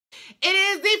It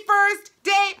is the first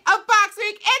day of Box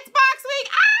Week. It's Box Week.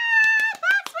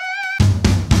 Box Week.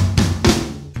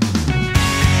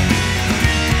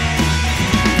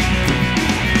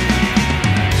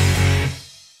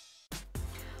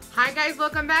 Hi guys,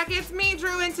 welcome back. It's me,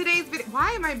 Drew, in today's video.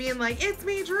 Why am I being like, it's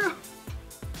me, Drew?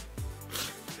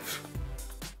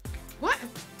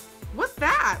 What's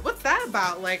that? What's that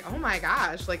about? Like, oh my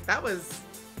gosh, like that was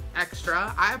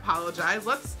extra. I apologize.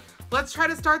 Let's try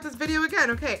to start this video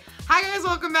again. Okay. Hi guys,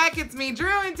 welcome back. It's me,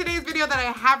 Drew. In today's video that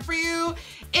I have for you,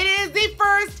 it is the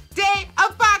first day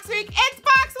of Box Week. It's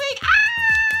Box Week.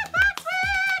 Box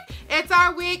Week. It's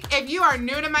our week. If you are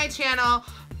new to my channel,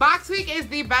 Box Week is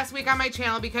the best week on my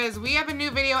channel because we have a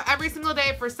new video every single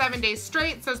day for 7 days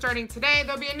straight. So starting today,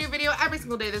 there'll be a new video every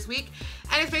single day this week.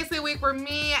 And it's basically a week where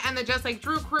me and the Just Like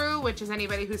Drew crew, which is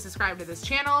anybody who's subscribed to this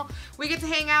channel, we get to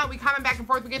hang out, we comment back and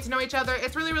forth, we get to know each other.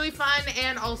 It's really, really fun,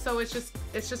 and also it's just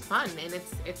fun, and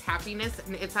it's happiness,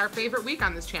 and it's our favorite week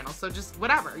on this channel. So just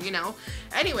whatever, you know.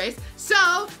 Anyways,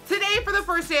 so today for the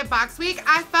first day of Box Week,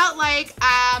 I felt like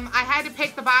I had to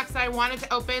pick the box that I wanted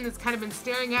to open. It's kind of been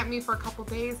staring at me for a couple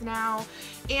days now.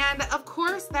 And of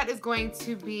course, that is going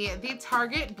to be the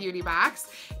Target beauty box.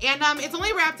 And it's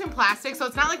only wrapped in plastic, so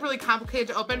it's not like really complicated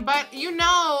to open, but you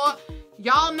know,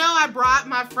 y'all know I brought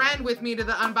my friend with me to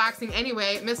the unboxing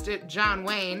anyway, Mr. John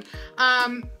Wayne.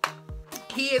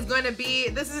 He is going to be,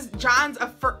 this is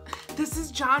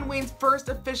John Wayne's first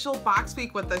official Box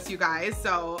Week with us, you guys.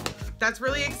 So that's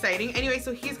really exciting. Anyway,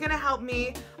 so he's going to help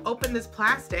me open this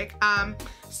plastic.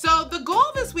 So the goal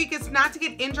this week is not to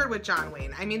get injured with John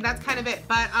Wayne. I mean, that's kind of it,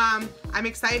 but I'm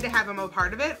excited to have him a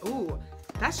part of it. Ooh,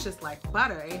 that's just like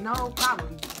butter, ain't no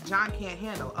problem. John can't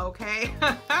handle, okay?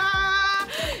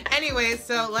 Anyway,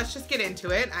 so let's just get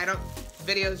into it.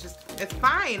 It's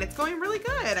fine. It's going really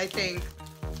good, I think.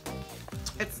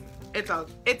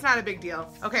 It's not a big deal.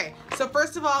 Okay, so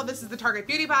first of all, this is the Target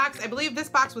beauty box. I believe this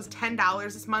box was $10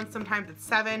 this month. Sometimes it's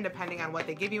 $7, depending on what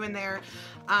they give you in there.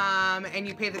 And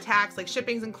you pay the tax, like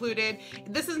shipping's included.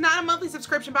 This is not a monthly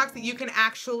subscription box that you can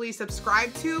actually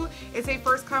subscribe to. It's a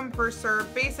first come, first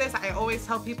serve basis. I always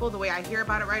tell people the way I hear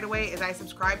about it right away is I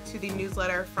subscribe to the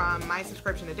newsletter from My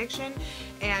Subscription Addiction,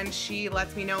 and she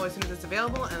lets me know as soon as it's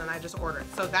available, and then I just order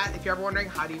it. So that, if you're ever wondering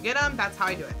how do you get them, that's how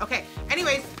I do it. Okay,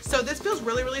 anyways, so this feels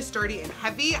really, really sturdy and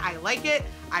heavy. I like it.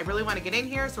 I really want to get in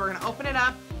here, so we're gonna open it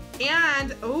up.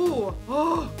 And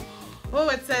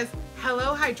it says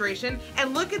hello hydration,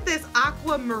 and look at this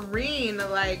aquamarine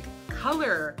like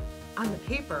color on the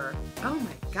paper. Oh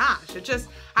my gosh,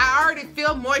 I already feel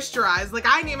moisturized. Like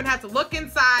I didn't even have to look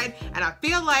inside, and I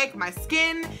feel like my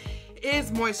skin is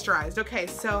moisturized. Okay,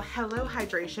 so hello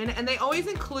hydration, and they always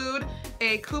include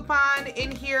a coupon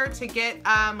in here to get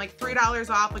like $3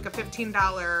 off, like a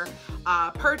 $15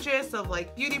 purchase of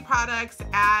like beauty products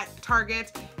at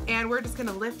Target. And we're just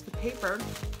gonna lift the paper.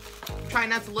 Try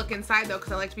not to look inside though,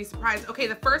 because I like to be surprised. Okay,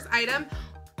 the first item,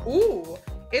 ooh,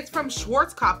 it's from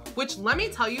Schwarzkopf, which let me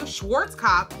tell you,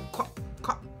 Schwarzkopf.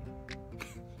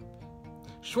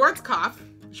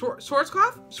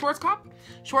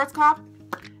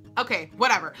 Okay,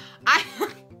 whatever.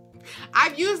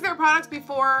 I've used their products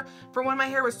before for when my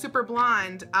hair was super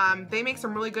blonde. They make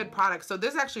some really good products. So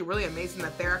this is actually really amazing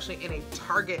that they're actually in a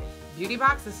Target beauty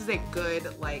box. This is a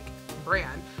good like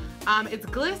brand. It's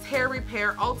Gliss Hair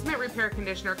Repair, Ultimate Repair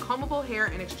Conditioner, Combable Hair,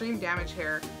 and Extreme Damage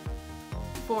Hair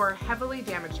for heavily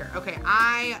damaged hair. Okay,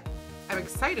 I am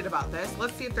excited about this.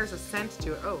 Let's see if there's a scent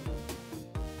to it. Oh.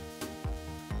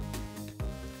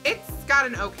 It's got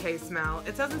an okay smell.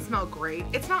 It doesn't smell great.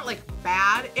 It's not like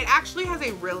bad. It actually has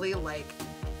a really like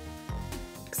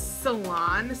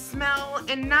salon smell,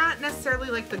 and not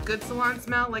necessarily like the good salon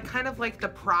smell, like kind of like the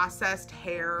processed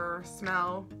hair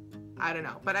smell. I don't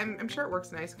know, but I'm sure it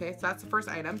works nice. Okay, so that's the first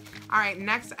item. All right,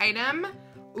 next item.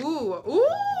 Ooh,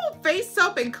 face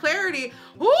soap and clarity.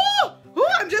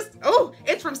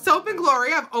 It's from Soap and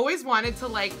Glory. I've always wanted to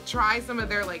like try some of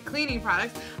their like cleaning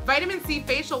products. Vitamin C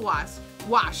facial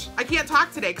wash. I can't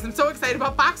talk today because I'm so excited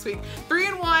about Box Week.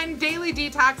 3-in-1 daily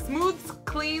detox, smooths,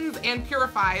 cleans, and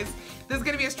purifies. This is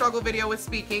gonna be a struggle video with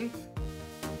speaking.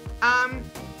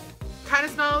 Kind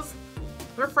of smells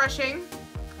refreshing.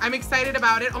 I'm excited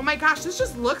about it. Oh my gosh, this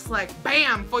just looks like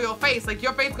bam for your face. Like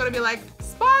your face is gonna be like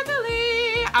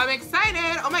sparkly. I'm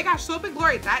excited. Oh my gosh, Soap and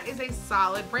Glory. That is a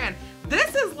solid brand.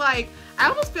 This is like, I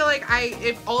almost feel like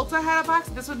if Ulta had a box,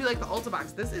 this would be like the Ulta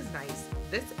box. This is nice.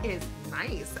 This is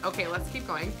nice. Okay, let's keep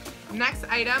going. Next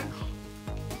item.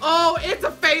 Oh, it's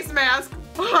a face mask.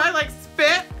 Oh, I like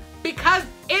spit because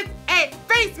it's a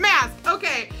face mask.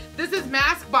 Okay, this is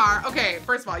Mask Bar. Okay,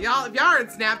 first of all, y'all, if y'all are in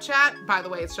Snapchat, by the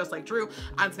way, it's Just Like Drew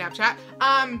on Snapchat.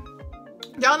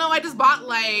 Y'all know I just bought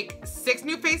like 6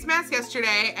 new face masks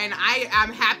yesterday, and I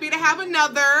am happy to have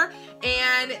another.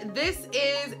 And this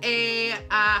is a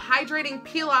hydrating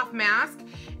peel-off mask,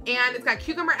 and it's got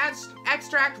cucumber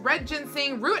extract, red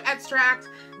ginseng, root extract,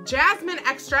 jasmine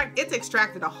extract. It's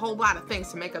extracted a whole lot of things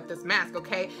to make up this mask,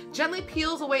 okay? Gently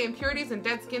peels away impurities and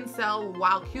dead skin cell,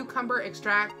 while cucumber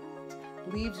extract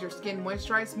leaves your skin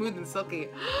moisturized, smooth, and silky.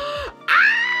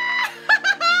 Ah!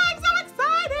 I'm so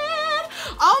excited!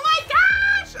 Oh my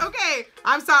gosh! Okay,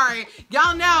 I'm sorry.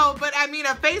 Y'all know, but I mean,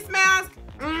 a face mask,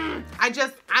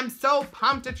 I'm so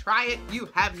pumped to try it. You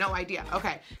have no idea.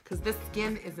 Okay, because this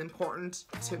skin is important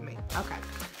to me. Okay,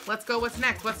 let's go. What's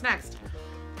next? What's next?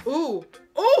 Ooh,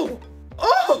 ooh,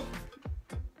 ooh!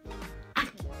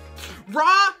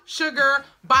 Raw sugar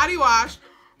body wash,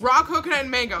 raw coconut and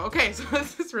mango. Okay, so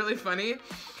this is really funny.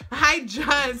 I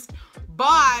just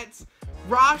bought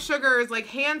raw sugars, like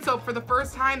hand soap, for the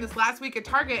first time this last week at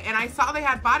Target, and I saw they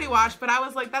had body wash, but I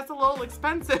was like, that's a little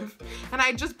expensive. And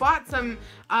I just bought some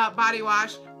body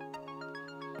wash.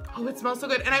 Oh, it smells so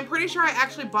good. And I'm pretty sure I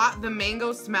actually bought the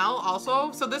mango smell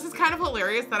also. So this is kind of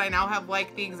hilarious that I now have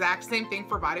like the exact same thing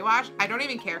for body wash. I don't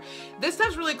even care. This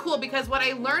stuff's really cool because what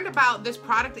I learned about this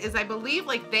product is I believe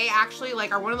like they actually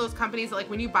like are one of those companies that like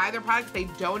when you buy their products, they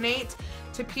donate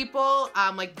to people,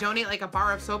 like donate like a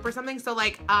bar of soap or something. So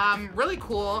like, really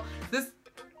cool.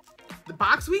 The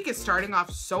box week is starting off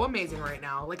so amazing right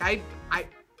now. Like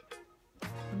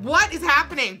what is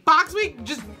happening? Box week,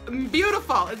 just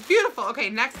beautiful. It's beautiful. Okay,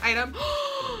 next item.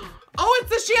 Oh, it's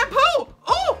the shampoo.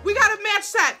 Oh, we got a match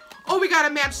set. Oh, we got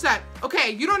a match set.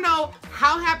 Okay, you don't know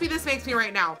how happy this makes me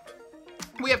right now.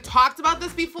 We have talked about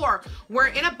this before, where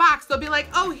in a box, they'll be like,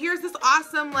 oh, here's this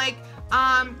awesome like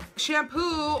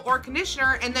shampoo or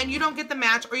conditioner, and then you don't get the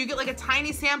match, or you get like a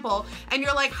tiny sample, and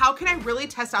you're like, how can I really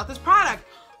test out this product?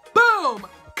 Boom,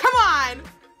 come on.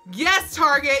 Yes,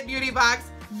 Target Beauty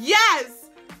Box, yes.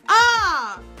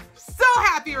 So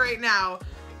happy right now.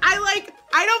 I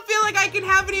don't feel like I can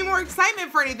have any more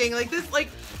excitement for anything. Like this,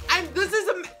 this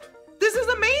is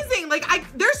amazing. Like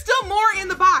there's still more in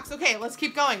the box. Okay, let's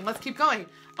keep going. Let's keep going.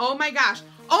 Oh my gosh.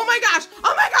 Oh my gosh.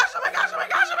 Oh my gosh. Oh my gosh. Oh my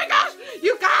gosh. Oh my gosh.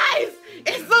 You guys,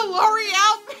 it's the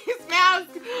L'Oreal face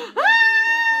mask.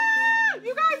 Ah!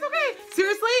 You guys, okay.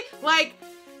 Seriously, like,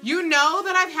 you know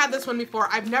that I've had this one before.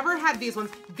 I've never had these ones.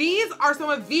 These are some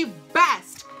of the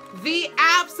best, the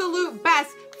absolute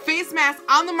best face masks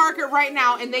on the market right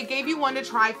now, and they gave you one to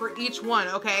try for each one,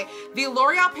 okay? The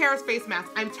L'Oreal Paris face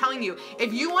mask, I'm telling you,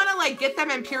 if you wanna like get them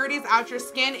impurities out your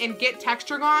skin and get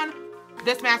texture gone,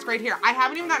 this mask right here. I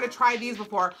haven't even gotten to try these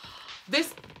before.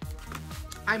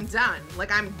 I'm done.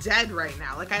 Like I'm dead right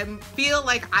now. Like I feel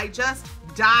like I just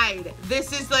died.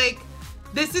 This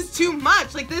is too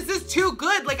much. Like this is too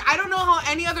good. Like I don't know how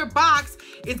any other box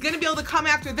is gonna be able to come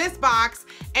after this box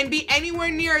and be anywhere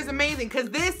near as amazing, because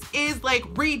this is like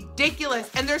ridiculous.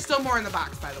 And there's still more in the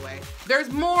box, by the way. There's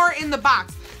more in the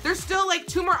box. There's still like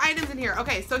 2 more items in here.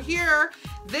 Okay, so here,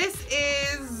 this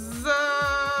is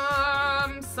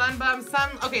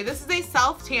okay, this is a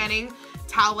self-tanning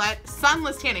towelette,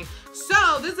 sunless tanning.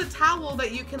 So this is a towel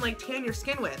that you can like tan your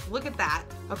skin with. Look at that.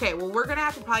 Okay, well we're gonna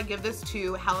have to probably give this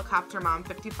to Helicopter Mom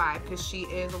 55 because she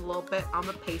is a little bit on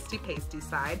the pasty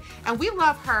side. And we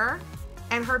love her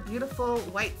and her beautiful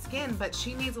white skin, but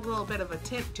she needs a little bit of a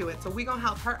tint to it. So we gonna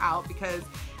help her out because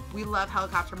we love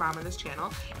Helicopter Mom on this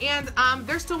channel. And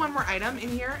there's still one more item in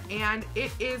here, and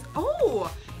it is,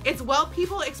 oh, it's Well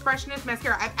People Expressionist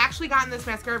Mascara. I've actually gotten this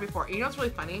mascara before. You know what's really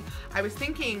funny? I was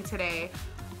thinking today,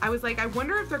 I was like, I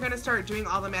wonder if they're gonna start doing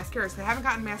all the mascaras. I haven't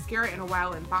gotten mascara in a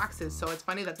while in boxes, so it's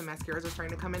funny that the mascaras are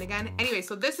starting to come in again. Anyway,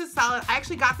 so this is solid. I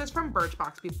actually got this from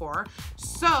Birchbox before.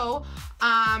 So,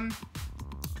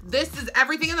 this is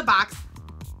everything in the box.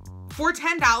 For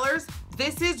 $10,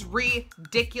 this is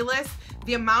ridiculous.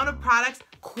 The amount of products,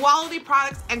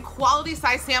 and quality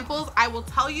size samples. I will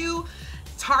tell you,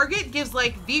 Target gives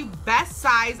like the best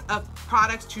size of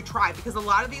products to try, because a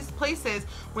lot of these places,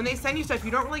 when they send you stuff,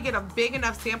 you don't really get a big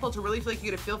enough sample to really feel like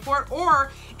you get a feel for it.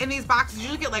 Or in these boxes, you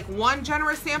usually get like one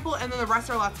generous sample and then the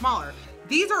rest are a lot smaller.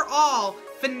 These are all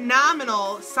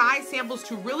phenomenal size samples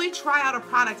to really try out a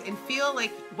product and feel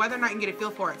like whether or not you can get a feel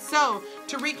for it. So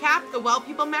to recap, the Well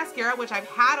People mascara, which I've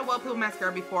had a Well People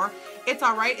mascara before, it's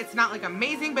all right. It's not like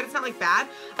amazing, but it's not like bad.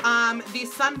 The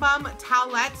Sun Bum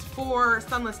towelettes for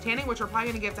sunless tanning, which we're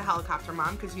probably gonna give to Helicopter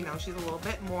Mom because you know she's a little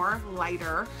bit more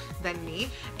lighter than me.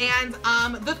 And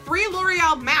the 3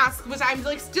 L'Oreal masks, which I'm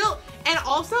like still, and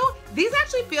also these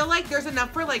actually feel like there's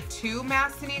enough for like 2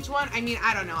 masks in each one. I mean,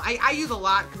 I don't know. I use a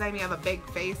lot because I mean I have a big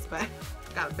face, but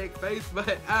got a big face,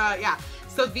 but yeah.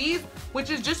 So these, which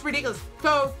is just ridiculous.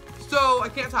 So I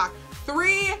can't talk.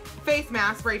 3 face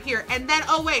masks right here. And then,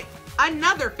 oh wait,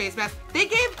 another face mask. They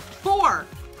gave 4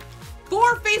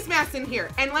 face masks in here.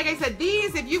 And like I said,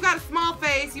 these, if you got a small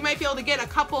face, you might be able to get a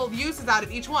couple of uses out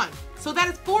of each one. So that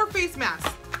is 4 face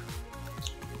masks.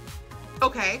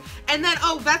 Okay, and then,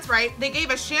 oh, that's right, they gave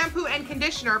a shampoo and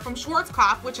conditioner from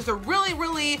Schwarzkopf, which is a really,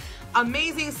 really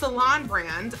amazing salon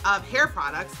brand of hair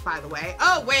products, by the way.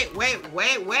 Oh, wait.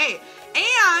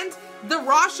 And the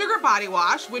raw sugar body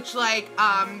wash, which like,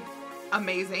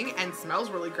 amazing and smells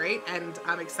really great, and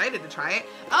I'm excited to try it.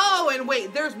 Oh, and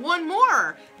wait, there's one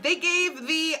more. They gave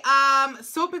the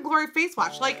Soap and Glory face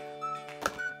wash. Like,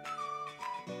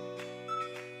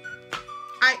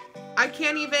 I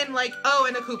can't even like, oh,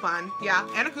 and a coupon. Yeah,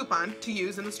 and a coupon to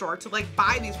use in the store to like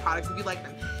buy these products if you like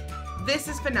them. This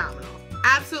is phenomenal.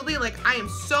 Absolutely, like I am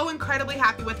so incredibly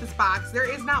happy with this box. There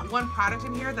is not one product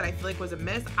in here that I feel like was a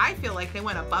miss. I feel like they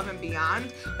went above and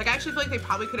beyond. Like I actually feel like they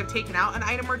probably could have taken out an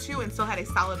item or two and still had a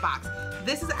solid box.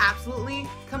 This is absolutely,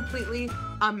 completely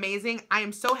amazing. I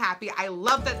am so happy. I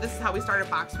love that this is how we started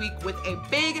box week, with a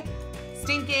big,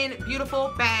 stinking,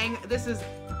 beautiful bang. This is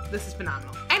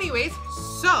phenomenal. Anyways,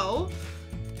 so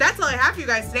that's all I have for you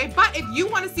guys today. But if you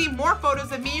want to see more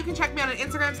photos of me, you can check me out on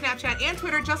Instagram, Snapchat, and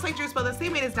Twitter, Just Like Drew, spelled the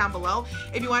same way as down below.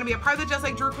 If you want to be a part of the Just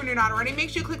Like Drew crew and you're not already, make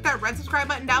sure you click that red subscribe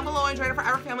button down below and join our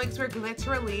forever family, because we're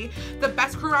literally the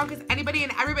best crew around, because anybody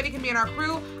and everybody can be in our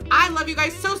crew. I love you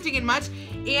guys so stinking much,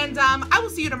 and I will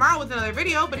see you tomorrow with another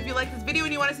video. But if you like this video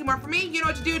and you want to see more from me, you know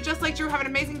what to do. Just Like Drew, have an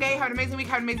amazing day, have an amazing week,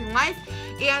 have an amazing life.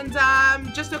 And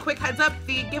just a quick heads up,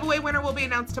 the giveaway winner will be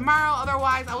announced tomorrow.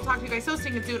 Otherwise, I will talk to you guys so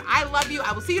stinking soon. I love you.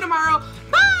 I will see you tomorrow.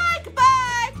 Bye.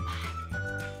 Goodbye.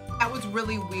 That was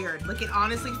really weird. Like, it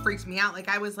honestly freaked me out. Like,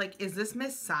 I was like, is this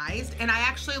missized? And I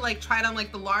actually like tried on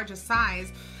like the largest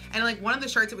size, and like one of the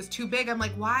shirts, it was too big. I'm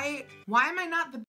like, why am I not the